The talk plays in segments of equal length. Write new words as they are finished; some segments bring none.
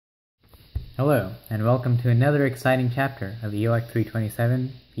Hello, and welcome to another exciting chapter of the Elec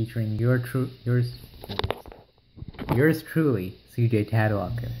 327, featuring yours truly, CJ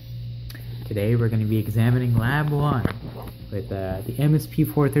Tadwalker. Today we're going to be examining Lab 1 with the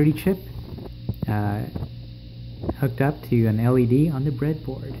MSP430 chip hooked up to an LED on the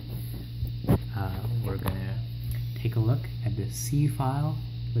breadboard. We're going to take a look at the C file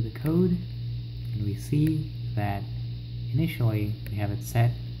with the code, and we see that initially we have it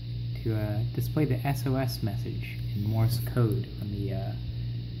set to display the SOS message in Morse code on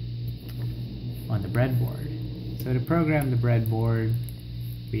the breadboard. So to program the breadboard,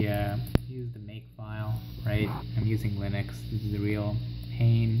 we use the make file, right? I'm using Linux. This is a real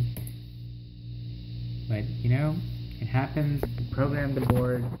pain, but you know, it happens. We program the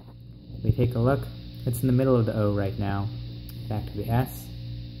board. We take a look. It's in the middle of the O right now. Back to the S.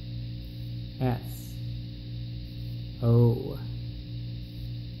 S. O.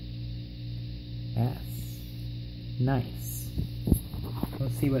 S. Nice.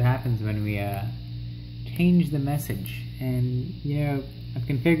 Let's see what happens when we change the message. And you know, I've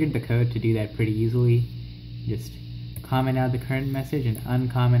configured the code to do that pretty easily. Just comment out the current message and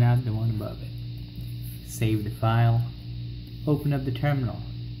uncomment out the one above it. Save the file. Open up the terminal.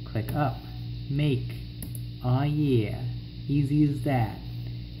 Click up. Make. Aw yeah. Easy as that.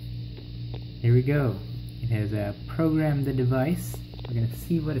 There we go. It has programmed the device. We're going to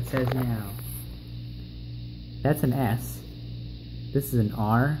see what it says now. That's an S. This is an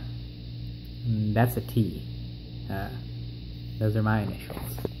R. And that's a T. Those are my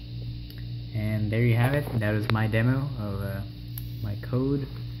initials. And there you have it. That was my demo of my code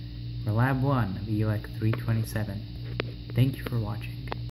for Lab 1 of Elec 327. Thank you for watching.